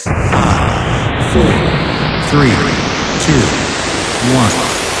3, 2, 1, 0.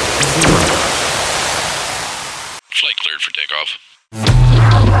 Flight cleared for takeoff.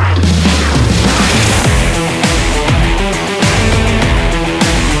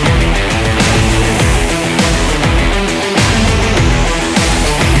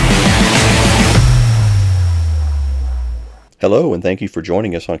 Hello, and thank you for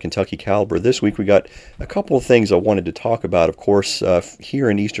joining us on Kentucky Caliber. This week we got a couple of things I wanted to talk about. Of course, here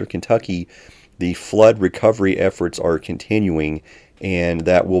in Eastern Kentucky, the flood recovery efforts are continuing, and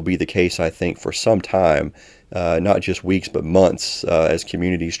that will be the case, I think, for some time, not just weeks, but months, as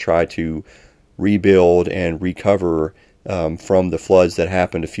communities try to rebuild and recover from the floods that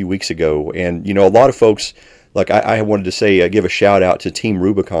happened a few weeks ago. And, you know, a lot of folks, like I wanted to say, give a shout out to Team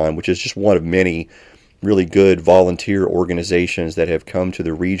Rubicon, which is just one of many really good volunteer organizations that have come to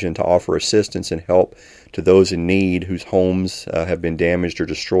the region to offer assistance and help to those in need whose homes have been damaged or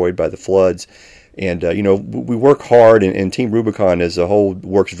destroyed by the floods. And, you know, we work hard, and Team Rubicon as a whole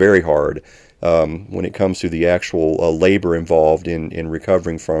works very hard when it comes to the actual labor involved in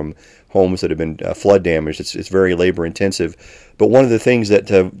recovering from homes that have been flood damaged. It's very labor intensive. But one of the things that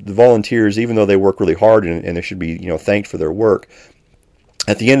the volunteers, even though they work really hard and they should be, you know, thanked for their work,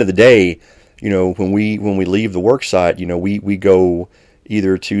 at the end of the day, you know, when we leave the work site, you know, we go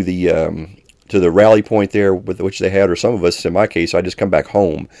either to the rally point there with which they had, or some of us, in my case, I just come back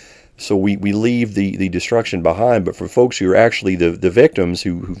home. So we leave the destruction behind. But for folks who are actually the victims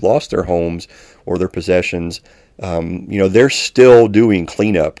who lost their homes or their possessions, you know, they're still doing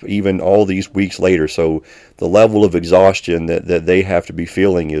cleanup even all these weeks later. So the level of exhaustion that they have to be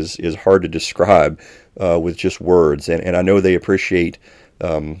feeling is hard to describe with just words. And I know they appreciate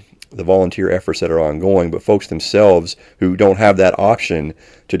the volunteer efforts that are ongoing, but folks themselves who don't have that option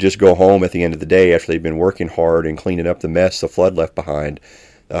to just go home at the end of the day after they've been working hard and cleaning up the mess the flood left behind,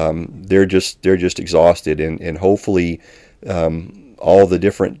 they're just exhausted. And hopefully all the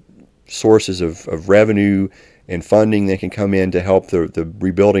different sources of revenue and funding that can come in to help the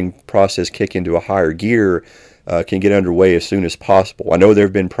rebuilding process kick into a higher gear can get underway as soon as possible. I know there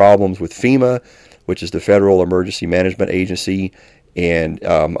have been problems with FEMA, which is the Federal Emergency Management Agency. And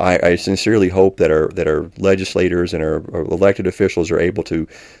I sincerely hope that our legislators and our elected officials are able to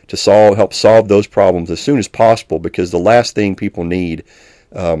help solve those problems as soon as possible, because the last thing people need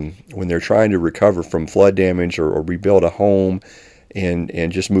when they're trying to recover from flood damage or rebuild a home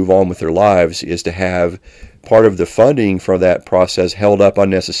and just move on with their lives is to have part of the funding for that process held up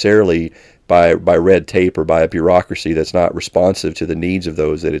unnecessarily by red tape or by a bureaucracy that's not responsive to the needs of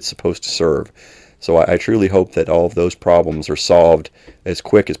those that it's supposed to serve. So I truly hope that all of those problems are solved as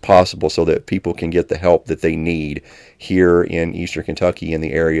quick as possible so that people can get the help that they need here in Eastern Kentucky, in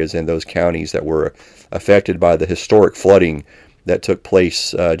the areas and those counties that were affected by the historic flooding that took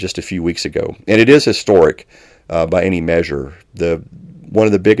place just a few weeks ago. And it is historic by any measure. One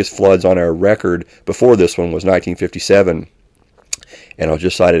of the biggest floods on our record before this one was 1957. And I'll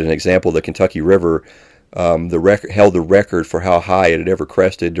just cite an example. The Kentucky River held the record for how high it had ever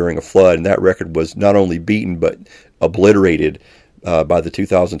crested during a flood, and that record was not only beaten but obliterated by the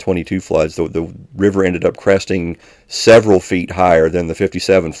 2022 floods. The river ended up cresting several feet higher than the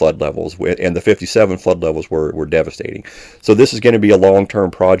 57 flood levels, and the 57 flood levels were devastating. So this is going to be a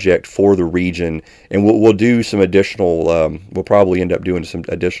long-term project for the region, and we'll do some additional, we'll probably end up doing some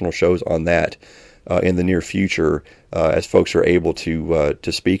additional shows on that in the near future as folks are able to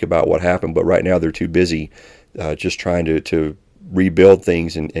speak about what happened. But right now they're too busy just trying to rebuild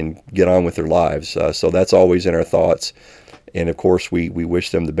things and get on with their lives. So that's always in our thoughts. And of course, we wish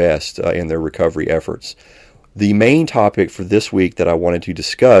them the best in their recovery efforts. The main topic for this week that I wanted to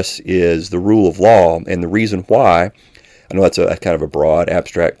discuss is the rule of law, and the reason why. I know that's a kind of a broad,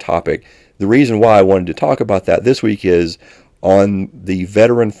 abstract topic. The reason why I wanted to talk about that this week is on the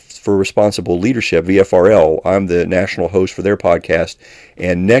Veteran for Responsible Leadership, VFRL. I'm the national host for their podcast,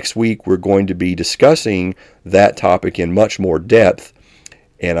 and next week we're going to be discussing that topic in much more depth,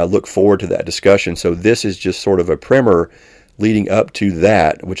 and I look forward to that discussion. So this is just sort of a primer leading up to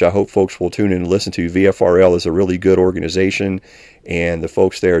that, which I hope folks will tune in and listen to. VFRL is a really good organization, and the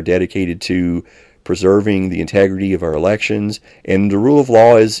folks there are dedicated to preserving the integrity of our elections, and the rule of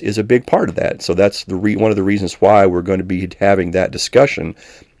law is a big part of that. So that's one of the reasons why we're going to be having that discussion.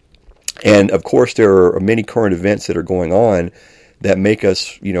 And of course, there are many current events that are going on that make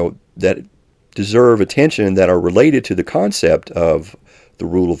us, you know, that deserve attention, that are related to the concept of the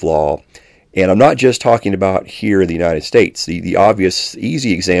rule of law. And I'm not just talking about here in the United States. The obvious,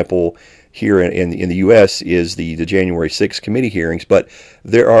 easy example here in the U.S. is the January 6th committee hearings, but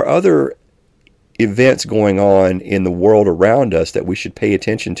there are other events going on in the world around us that we should pay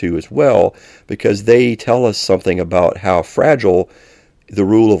attention to as well, because they tell us something about how fragile the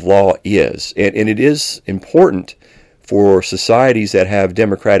rule of law is. And it is important for societies that have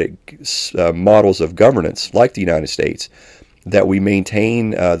democratic models of governance, like the United States, that we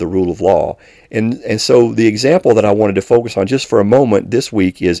maintain the rule of law. And so the example that I wanted to focus on just for a moment this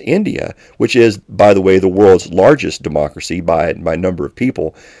week is India, which is, by the way, the world's largest democracy by number of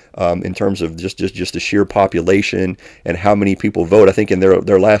people, in terms of just the sheer population and how many people vote. I think in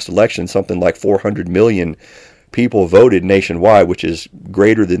their last election, something like 400 million people voted nationwide, which is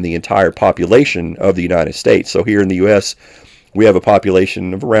greater than the entire population of the United States. So here in the U.S., we have a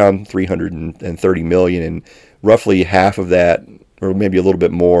population of around 330 million, and roughly half of that, or maybe a little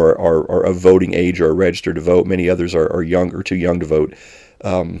bit more, are of voting age or are registered to vote. Many others are young or too young to vote,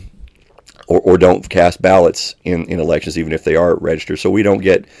 or don't cast ballots in elections, even if they are registered. So we don't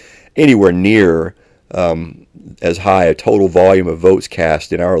get anywhere near as high a total volume of votes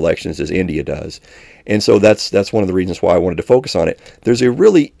cast in our elections as India does. And so that's one of the reasons why I wanted to focus on it. There's a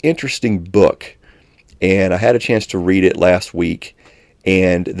really interesting book, and I had a chance to read it last week.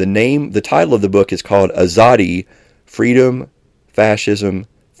 And the title of the book is called Azadi, Freedom, Fascism,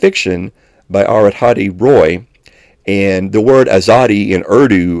 Fiction by Azadi Roy. And the word Azadi in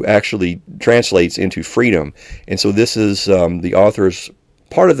Urdu actually translates into freedom. And so this is the author's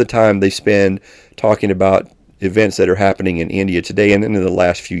part of the time they spend talking about events that are happening in India today and in the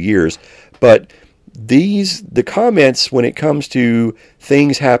last few years. But the comments when it comes to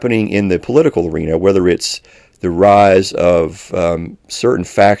things happening in the political arena, whether it's the rise of certain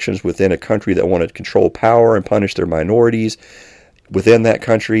factions within a country that want to control power and punish their minorities within that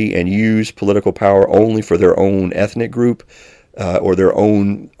country and use political power only for their own ethnic group, or their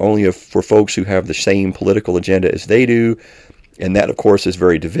own only for folks who have the same political agenda as they do, and that of course is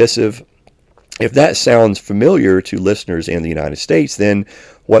very divisive. If that sounds familiar to listeners in the United States, then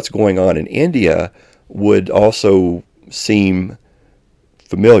what's going on in India would also seem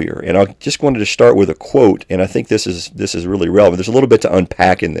familiar. And I just wanted to start with a quote, and I think this is really relevant. There's a little bit to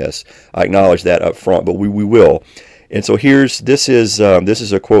unpack in this. I acknowledge that up front, but we will. And so this is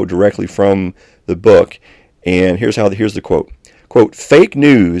a quote directly from the book, and here's the quote. Quote, "Fake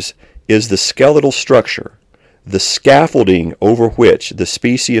news is the skeletal structure, the scaffolding over which the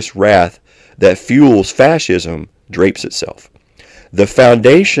specious wrath that fuels fascism drapes itself. The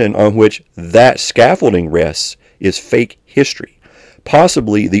foundation on which that scaffolding rests is fake history,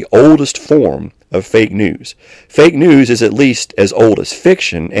 possibly the oldest form of fake news. Fake news is at least as old as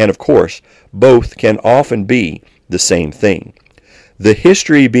fiction, and of course, both can often be the same thing. The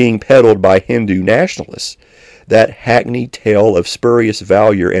history being peddled by Hindu nationalists, that hackneyed tale of spurious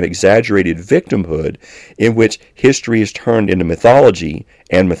valor and exaggerated victimhood in which history is turned into mythology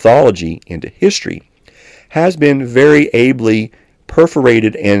and mythology into history, has been very ably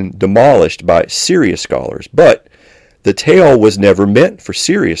perforated and demolished by serious scholars. But the tale was never meant for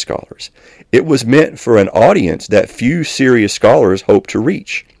serious scholars. It was meant for an audience that few serious scholars hope to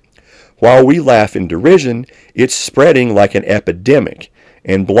reach. While we laugh in derision, it's spreading like an epidemic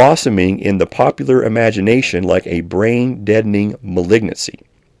and blossoming in the popular imagination like a brain-deadening malignancy."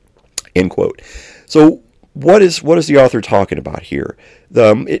 End quote. So what is the author talking about here?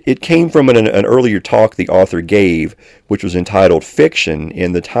 It came from an earlier talk the author gave, which was entitled Fiction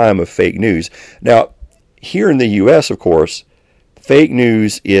in the Time of Fake News. Now, here in the U.S., of course, fake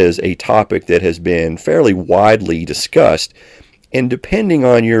news is a topic that has been fairly widely discussed, and depending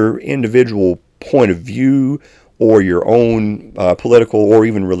on your individual point of view or your own political or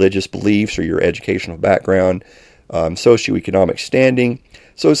even religious beliefs or your educational background, socioeconomic standing.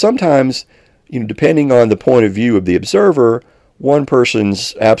 So sometimes, depending on the point of view of the observer, one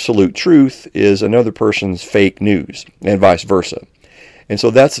person's absolute truth is another person's fake news, and vice versa. And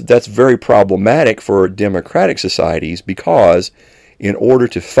so that's very problematic for democratic societies, because in order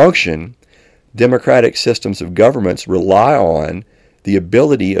to function, democratic systems of governments rely on the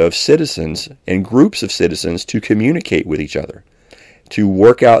ability of citizens and groups of citizens to communicate with each other, to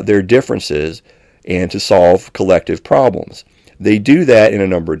work out their differences, and to solve collective problems. They do that in a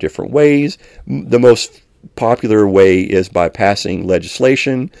number of different ways. The most popular way is by passing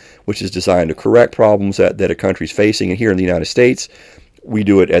legislation, which is designed to correct problems that a country's facing. And here in the United States, we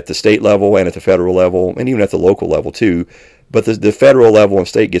do it at the state level and at the federal level, and even at the local level too. But the federal level and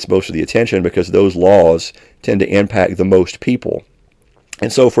state gets most of the attention because those laws tend to impact the most people.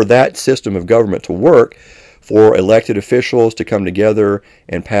 And so for that system of government to work, for elected officials to come together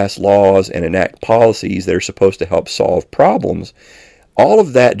and pass laws and enact policies that are supposed to help solve problems, all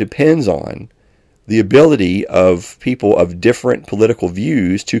of that depends on the ability of people of different political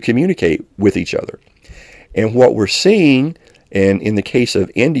views to communicate with each other. And what we're seeing, and in the case of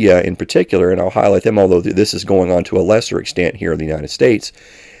India in particular, and I'll highlight them, although this is going on to a lesser extent here in the United States,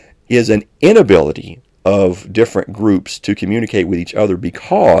 is an inability of different groups to communicate with each other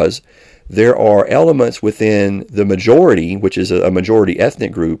because there are elements within the majority, which is a majority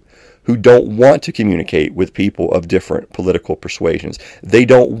ethnic group, who don't want to communicate with people of different political persuasions. They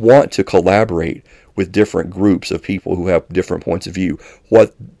don't want to collaborate with different groups of people who have different points of view.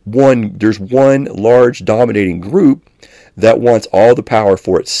 There's one large dominating group that wants all the power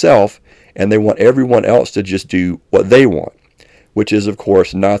for itself, and they want everyone else to just do what they want, which is, of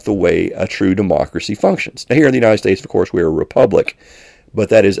course, not the way a true democracy functions. Now, here in the United States, of course, we're a republic, but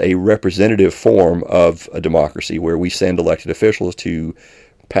that is a representative form of a democracy where we send elected officials to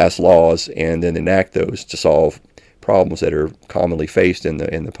pass laws and then enact those to solve problems that are commonly faced in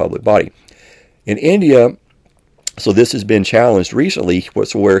the public body. In India, so this has been challenged recently,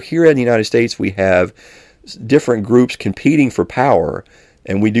 where here in the United States we have different groups competing for power,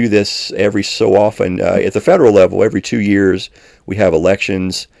 and we do this every so often. At the federal level, every 2 years we have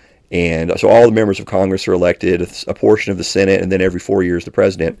elections, and so all the members of Congress are elected, a portion of the Senate, and then every 4 years the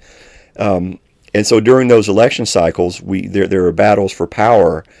president. And so during those election cycles, there are battles for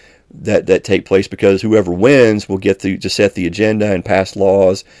power that take place because whoever wins will get to set the agenda and pass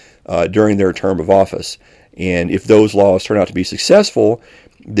laws during their term of office. And if those laws turn out to be successful,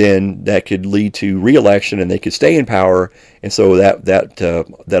 then that could lead to re-election and they could stay in power. And so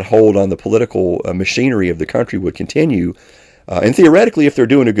that hold on the political machinery of the country would continue. And theoretically, if they're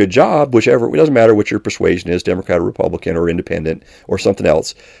doing a good job, it doesn't matter what your persuasion is, Democrat or Republican or independent or something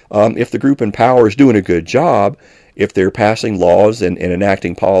else, if the group in power is doing a good job, if they're passing laws and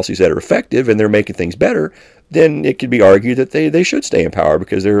enacting policies that are effective and they're making things better, then it could be argued that they should stay in power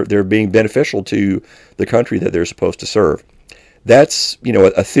because they're being beneficial to the country that they're supposed to serve. That's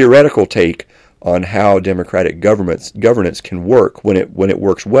a theoretical take on how democratic governance can work when it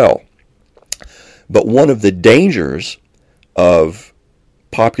works well. But one of the dangers of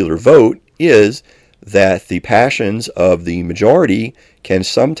popular vote is that the passions of the majority can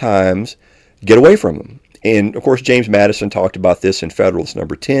sometimes get away from them. And of course, James Madison talked about this in Federalist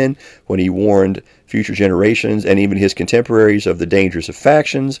Number 10 when he warned future generations and even his contemporaries of the dangers of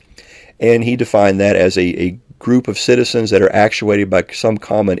factions. And he defined that as a group of citizens that are actuated by some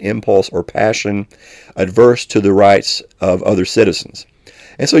common impulse or passion adverse to the rights of other citizens.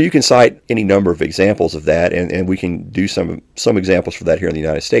 And so you can cite any number of examples of that, and we can do some examples for that here in the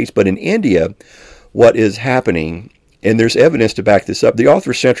United States. But in India, what is happening, and there's evidence to back this up, the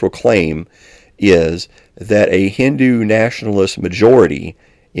author's central claim is that a Hindu nationalist majority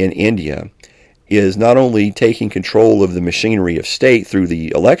in India is not only taking control of the machinery of state through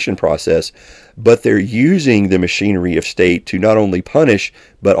the election process, but they're using the machinery of state to not only punish,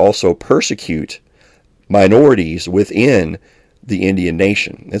 but also persecute minorities within the Indian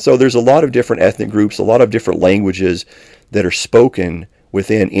nation. And so there's a lot of different ethnic groups, a lot of different languages that are spoken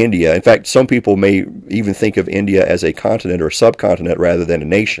within India. In fact, some people may even think of India as a continent or subcontinent rather than a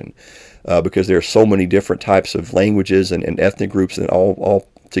nation, because there are so many different types of languages and ethnic groups and all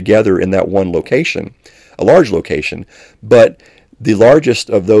together in that one location, a large location. But the largest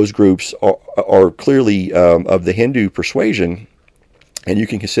of those groups are clearly of the Hindu persuasion, and you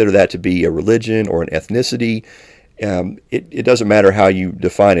can consider that to be a religion or an ethnicity. It doesn't matter how you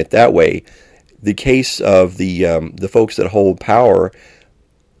define it that way. The case of the folks that hold power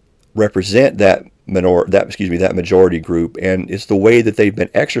represent that majority group, and it's the way that they've been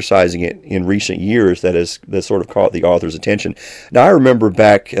exercising it in recent years that sort of caught the author's attention. Now, I remember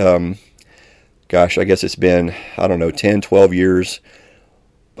back, I guess it's been 10, 12 years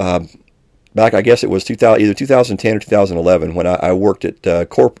back. I guess it was either 2010 or 2011 when I worked at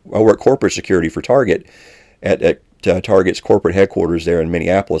corporate security for Target at Target's corporate headquarters there in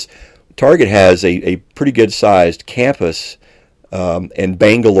Minneapolis. Target has a pretty good sized campus in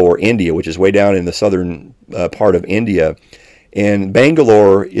Bangalore, India, which is way down in the southern part of India. And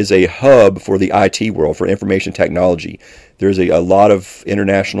Bangalore is a hub for the IT world, for information technology. There's a lot of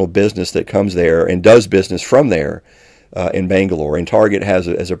international business that comes there and does business from there in Bangalore. And Target has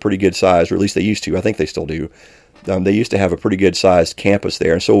a pretty good size, or at least they used to. I think they still do. They used to have a pretty good sized campus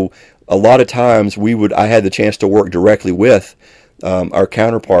there. And so a lot of times I had the chance to work directly with our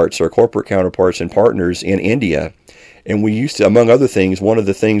corporate counterparts and partners in India. And we used to, among other things, one of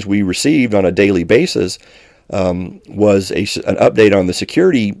the things we received on a daily basis was an update on the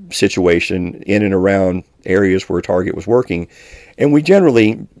security situation in and around areas where Target was working. And we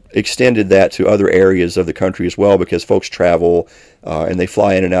generally extended that to other areas of the country as well, because folks travel and they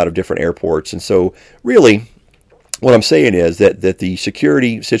fly in and out of different airports. And so really, what I'm saying is that the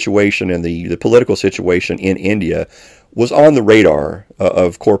security situation and the political situation in India was on the radar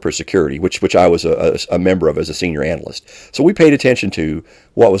of corporate security, which I was a member of as a senior analyst. So we paid attention to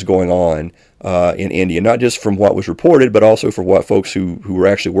what was going on in India, not just from what was reported, but also for what folks who were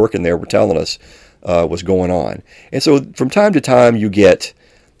actually working there were telling us was going on. And so from time to time you get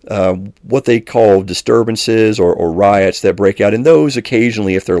what they call disturbances or riots that break out, and those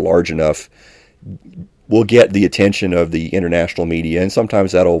occasionally, if they're large enough, will get the attention of the international media, and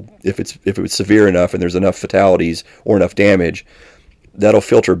sometimes that'll, if it's severe enough and there's enough fatalities or enough damage, that'll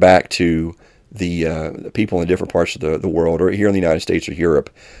filter back to the people in different parts of the world, or here in the United States or Europe.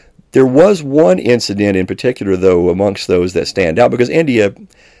 There was one incident in particular, though, amongst those that stand out, because India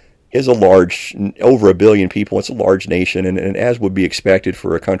is a large, over 1 billion people. It's a large nation, and as would be expected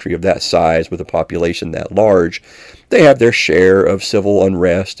for a country of that size with a population that large, they have their share of civil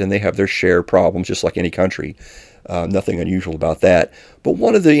unrest and they have their share of problems, just like any country. Nothing unusual about that. But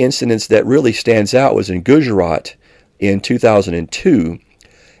one of the incidents that really stands out was in Gujarat in 2002,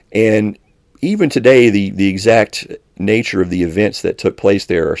 and even today the exact nature of the events that took place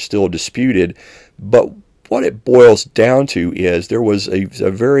there are still disputed, but what it boils down to is there was a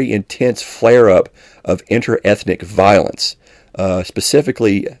very intense flare-up of inter-ethnic violence,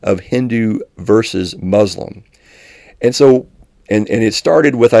 specifically of Hindu versus Muslim. And so, and it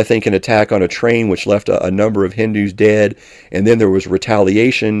started with, I think, an attack on a train which left a number of Hindus dead, and then there was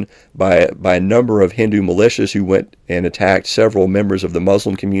retaliation by a number of Hindu militias who went and attacked several members of the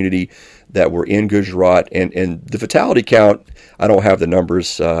Muslim community that were in Gujarat, and the fatality count, I don't have the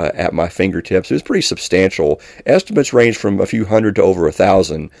numbers at my fingertips. It was pretty substantial. Estimates range from a few hundred to over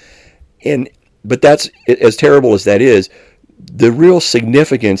 1,000. But that's, as terrible as that is, the real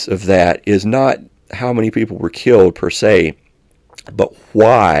significance of that is not how many people were killed per se, but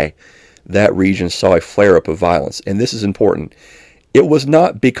why that region saw a flare-up of violence. And this is important. It was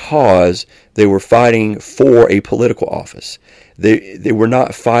not because they were fighting for a political office. They were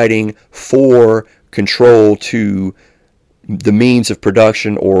not fighting for control to the means of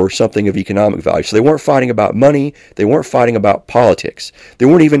production or something of economic value. So they weren't fighting about money. They weren't fighting about politics. They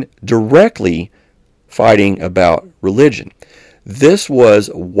weren't even directly fighting about religion. This was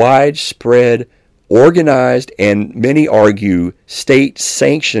widespread, organized, and many argue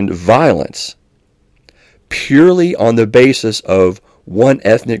state-sanctioned violence purely on the basis of one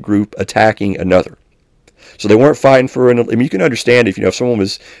ethnic group attacking another. So they weren't fighting for you can understand if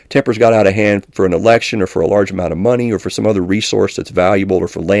someone's tempers got out of hand for an election or for a large amount of money or for some other resource that's valuable or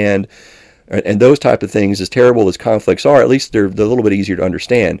for land and those type of things, as terrible as conflicts are, at least they're a little bit easier to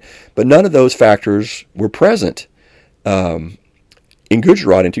understand. But none of those factors were present in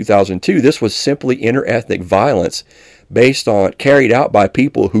Gujarat in 2002. This was simply inter-ethnic violence carried out by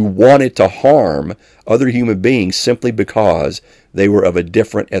people who wanted to harm other human beings simply because they were of a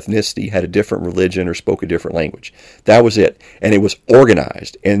different ethnicity, had a different religion, or spoke a different language. That was it. And it was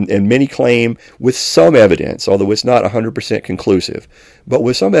organized. And many claim, with some evidence, although it's not 100% conclusive, but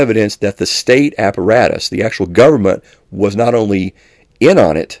with some evidence that the state apparatus, the actual government, was not only in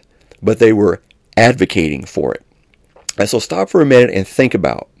on it, but they were advocating for it. And so stop for a minute and think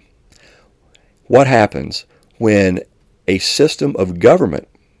about what happens when a system of government,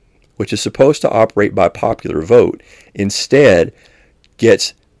 which is supposed to operate by popular vote, instead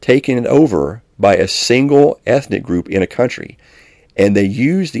gets taken over by a single ethnic group in a country. And they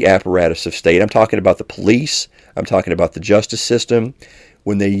use the apparatus of state. I'm talking about the police. I'm talking about the justice system.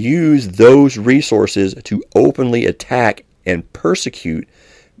 When they use those resources to openly attack and persecute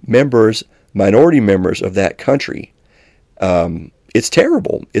minority members of that country, it's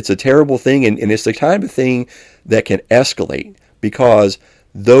terrible. It's a terrible thing, and it's the kind of thing that can escalate because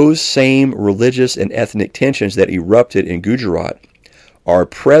those same religious and ethnic tensions that erupted in Gujarat are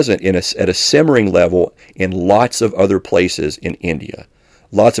present at a simmering level in lots of other places in India.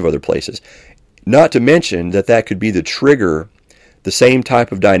 Lots of other places. Not to mention that could be the trigger. The same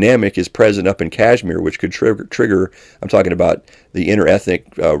type of dynamic is present up in Kashmir, which could trigger, I'm talking about the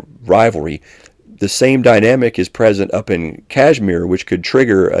inter-ethnic rivalry. The same dynamic is present up in Kashmir, which could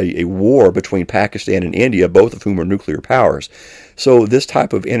trigger a war between Pakistan and India, both of whom are nuclear powers. So this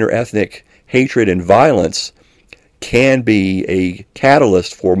type of inter-ethnic hatred and violence can be a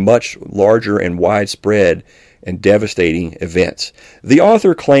catalyst for much larger and widespread and devastating events. The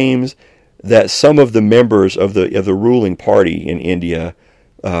author claims that some of the members of the ruling party in India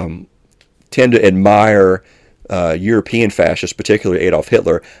tend to admire European fascists, particularly Adolf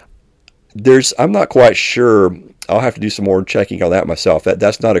Hitler. I'm not quite sure. I'll have to do some more checking on that myself.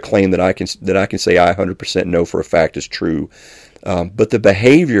 That's not a claim that I can say I 100% know for a fact is true. But the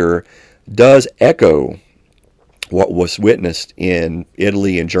behavior does echo what was witnessed in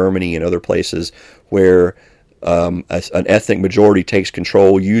Italy and Germany and other places where an ethnic majority takes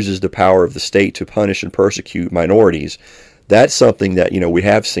control, uses the power of the state to punish and persecute minorities. That's something that we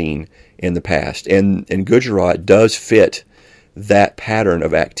have seen in the past, and Gujarat does fit that pattern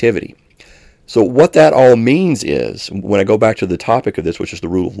of activity. So what that all means is, when I go back to the topic of this, which is the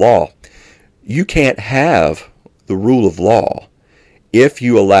rule of law, you can't have the rule of law if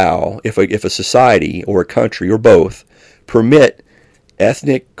you allow, if a society or a country or both permit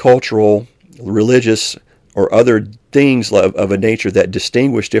ethnic, cultural, religious, or other things of a nature that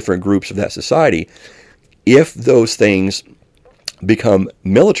distinguish different groups of that society, if those things become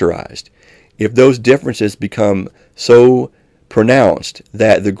militarized, if those differences become so pronounced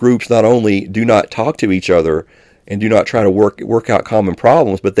that the groups not only do not talk to each other and do not try to work out common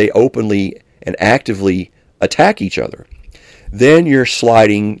problems, but they openly and actively attack each other, then you're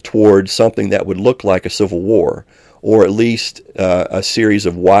sliding towards something that would look like a civil war, or at least a series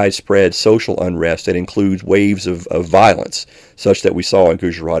of widespread social unrest that includes waves of violence, such that we saw in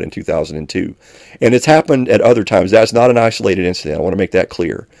Gujarat in 2002. And it's happened at other times. That's not an isolated incident. I want to make that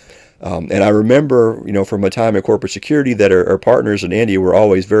clear. And I remember, from my time in corporate security, that our partners in India were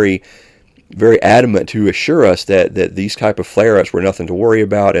always very, very adamant to assure us that these type of flare-ups were nothing to worry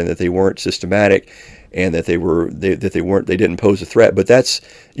about, and that they weren't systematic, and that they didn't pose a threat. But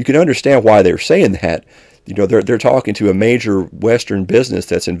you can understand why they were saying that. They're talking to a major Western business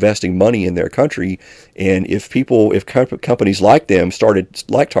that's investing money in their country, and if companies like them started,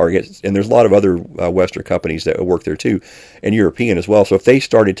 like Target, and there's a lot of other Western companies that work there too, and European as well, so if they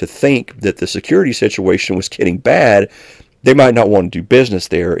started to think that the security situation was getting bad, they might not want to do business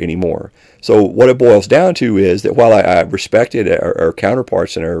there anymore. So what it boils down to is that while I respected our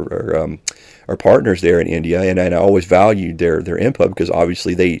counterparts and our partners there in India, and I always valued their input, because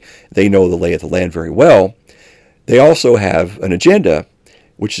obviously they know the lay of the land very well, they also have an agenda,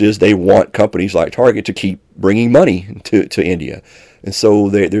 which is they want companies like Target to keep bringing money to India. And so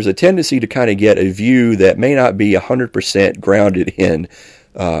there's a tendency to kind of get a view that may not be 100% grounded in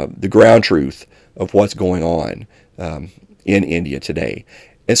the ground truth of what's going on in India today.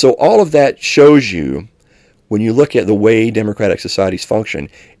 And so all of that shows you, when you look at the way democratic societies function,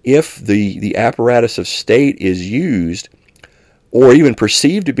 if the apparatus of state is used, or even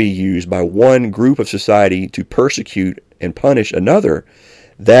perceived to be used, by one group of society to persecute and punish another,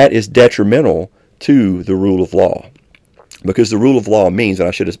 that is detrimental to the rule of law. Because the rule of law means, and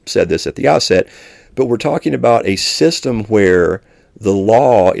I should have said this at the outset, but we're talking about a system where the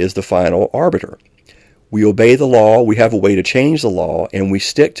law is the final arbiter. We obey the law, we have a way to change the law, and we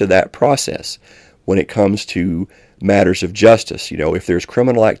stick to that process when it comes to matters of justice. If there's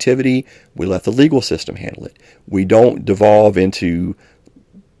criminal activity, we let the legal system handle it. We don't devolve into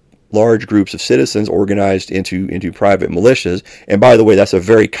large groups of citizens organized into private militias. And by the way, that's a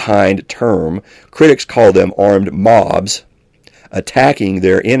very kind term. Critics call them armed mobs attacking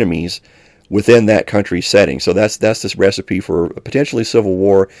their enemies within that country's setting. So that's this recipe for potentially civil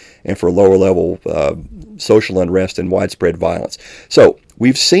war and for lower level social unrest and widespread violence. So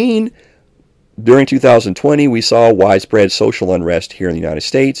we've seen, during 2020, we saw widespread social unrest here in the United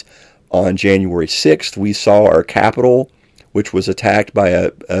States. On January 6th, we saw our Capitol, which was attacked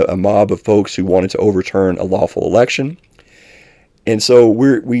by a mob of folks who wanted to overturn a lawful election. And so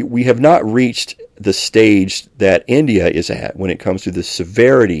we have not reached the stage that India is at when it comes to the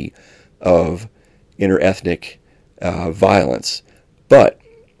severity of interethnic violence. But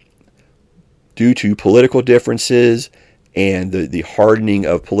due to political differences and the hardening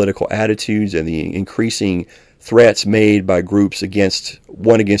of political attitudes and the increasing threats made by groups against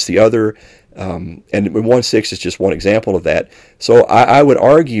the other, and 1/6 is just one example of that. So I would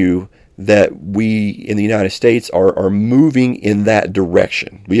argue that we in the United States are moving in that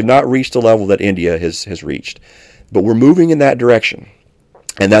direction. We have not reached the level that India has reached, but we're moving in that direction.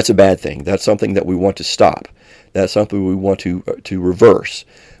 And that's a bad thing. That's something that we want to stop. That's something we want to reverse.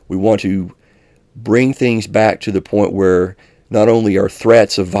 We want to bring things back to the point where not only are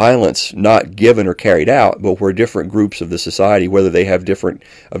threats of violence not given or carried out, but where different groups of the society, whether they have different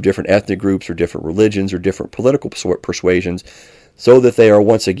ethnic groups or different religions or different political persuasions, so that they are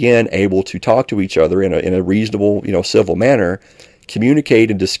once again able to talk to each other in a reasonable, civil manner, communicate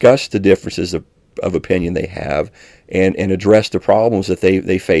and discuss the differences of opinion they have, and address the problems that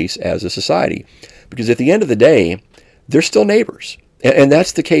they face as a society. Because at the end of the day, they're still neighbors. And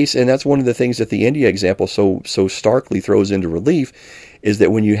that's the case, and that's one of the things that the India example so starkly throws into relief, is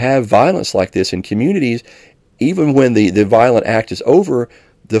that when you have violence like this in communities, even when the violent act is over,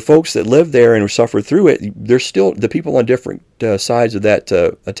 the folks that live there and suffer through it, they're still, the people on different sides of that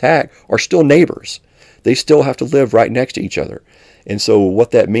attack are still neighbors. They still have to live right next to each other. And so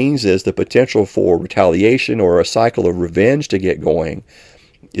what that means is the potential for retaliation or a cycle of revenge to get going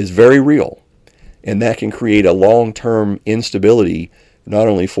is very real. And that can create a long-term instability, not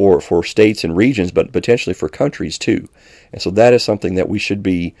only for states and regions, but potentially for countries too. And so that is something that we should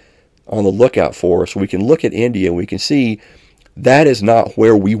be on the lookout for. So we can look at India and we can see that is not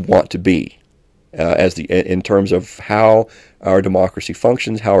where we want to be in terms of how our democracy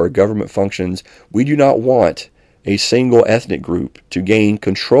functions, how our government functions. We do not want a single ethnic group to gain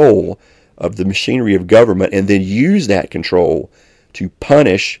control of the machinery of government and then use that control to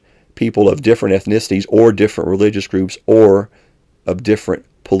punish people of different ethnicities or different religious groups or of different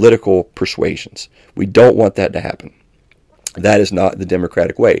political persuasions. We don't want that to happen. That is not the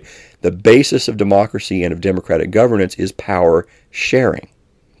democratic way. The basis of democracy and of democratic governance is power sharing.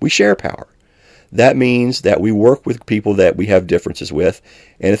 We share power. That means that we work with people that we have differences with,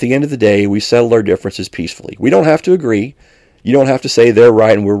 and at the end of the day, we settle our differences peacefully. We don't have to agree. You don't have to say they're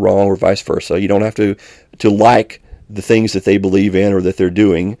right and we're wrong or vice versa. You don't have to like the things that they believe in or that they're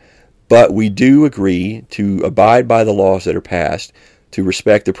doing, but we do agree to abide by the laws that are passed, to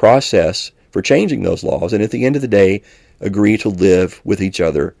respect the process for changing those laws, and at the end of the day, agree to live with each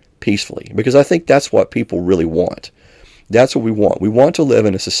other peacefully. Because I think that's what people really want. That's what we want. We want to live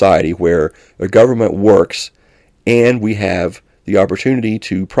in a society where the government works and we have the opportunity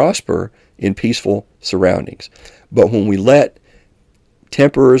to prosper in peaceful surroundings. But when we let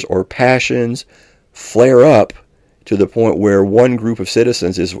tempers or passions flare up to the point where one group of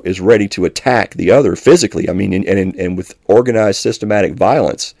citizens is ready to attack the other physically, I mean, and with organized systematic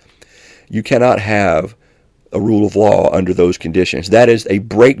violence, you cannot have a rule of law under those conditions. That is a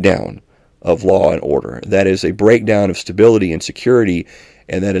breakdown of law and order. That is a breakdown of stability and security,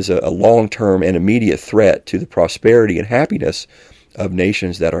 and that is a long-term and immediate threat to the prosperity and happiness of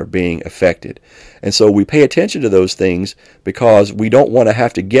nations that are being affected. And so we pay attention to those things because we don't want to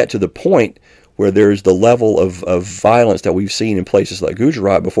have to get to the point where there's the level of violence that we've seen in places like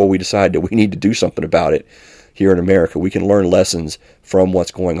Gujarat before we decide that we need to do something about it here in America. We can learn lessons from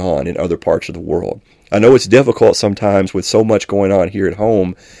what's going on in other parts of the world. I know it's difficult sometimes with so much going on here at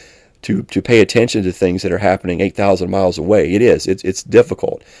home to pay attention to things that are happening 8,000 miles away. It is. It's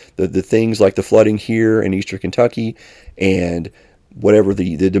difficult. The things like the flooding here in eastern Kentucky and whatever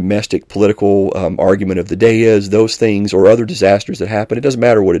the domestic political argument of the day is, those things or other disasters that happen, it doesn't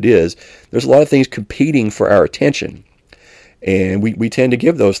matter what it is. There's a lot of things competing for our attention. And we tend to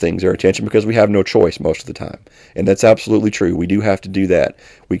give those things our attention because we have no choice most of the time. And that's absolutely true. We do have to do that.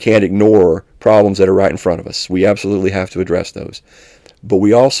 We can't ignore problems that are right in front of us. We absolutely have to address those. But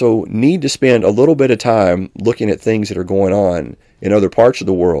we also need to spend a little bit of time looking at things that are going on in other parts of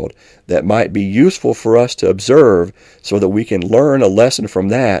the world that might be useful for us to observe so that we can learn a lesson from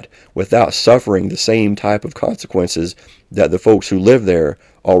that without suffering the same type of consequences that the folks who live there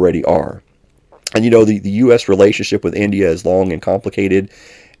already are. And you know, the U.S. relationship with India is long and complicated,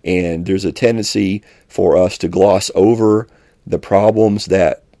 and there's a tendency for us to gloss over the problems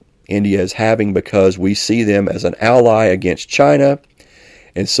that India is having because we see them as an ally against China.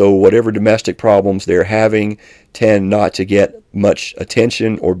 And so whatever domestic problems they're having tend not to get much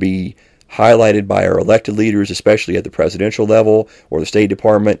attention or be highlighted by our elected leaders, especially at the presidential level or the State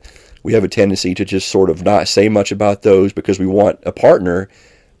Department. We have a tendency to just sort of not say much about those because we want a partner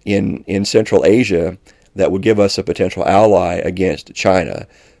in Central Asia that would give us a potential ally against China.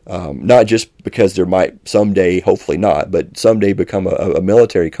 Not just because there might someday, hopefully not, but someday become a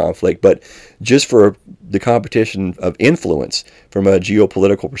military conflict, but just for the competition of influence from a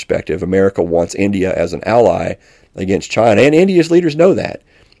geopolitical perspective. America wants India as an ally against China, and India's leaders know that.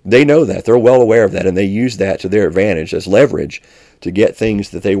 They know that. They're well aware of that, and they use that to their advantage as leverage to get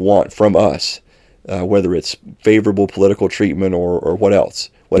things that they want from us, whether it's favorable political treatment or what else,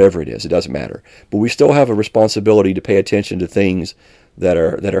 whatever it is, it doesn't matter. But we still have a responsibility to pay attention to things that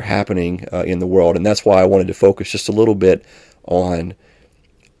are happening in the world, and that's why I wanted to focus just a little bit on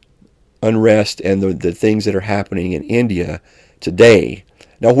unrest and the things that are happening in India today.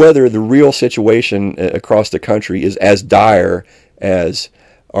 Now, whether the real situation across the country is as dire as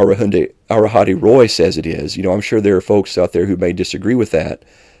Arahati Roy says it is, you know, I'm sure there are folks out there who may disagree with that,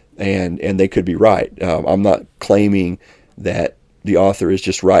 and they could be right. I'm not claiming that the author is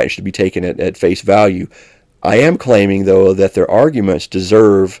just right and should be taken at face value. I am claiming, though, that their arguments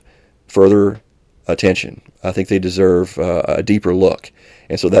deserve further attention. I think they deserve a deeper look.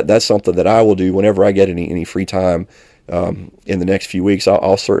 And so that's something that I will do whenever I get any free time in the next few weeks.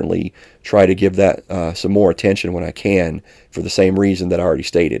 I'll certainly try to give that some more attention when I can, for the same reason that I already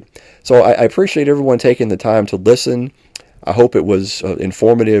stated. So I appreciate everyone taking the time to listen. I hope it was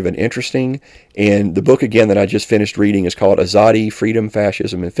informative and interesting. And the book, again, that I just finished reading is called Azadi, Freedom,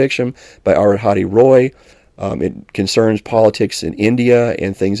 Fascism, and Fiction by Azadi Roy. It concerns politics in India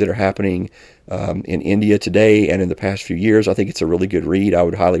and things that are happening in India today and in the past few years. I think it's a really good read. I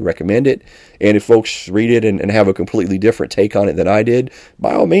would highly recommend it. And if folks read it and have a completely different take on it than I did,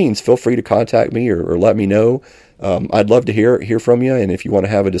 by all means, feel free to contact me or let me know. I'd love to hear from you. And if you want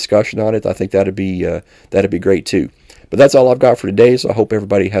to have a discussion on it, I think that'd be great too. But that's all I've got for today, so I hope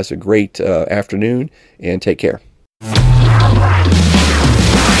everybody has a great afternoon, and take care.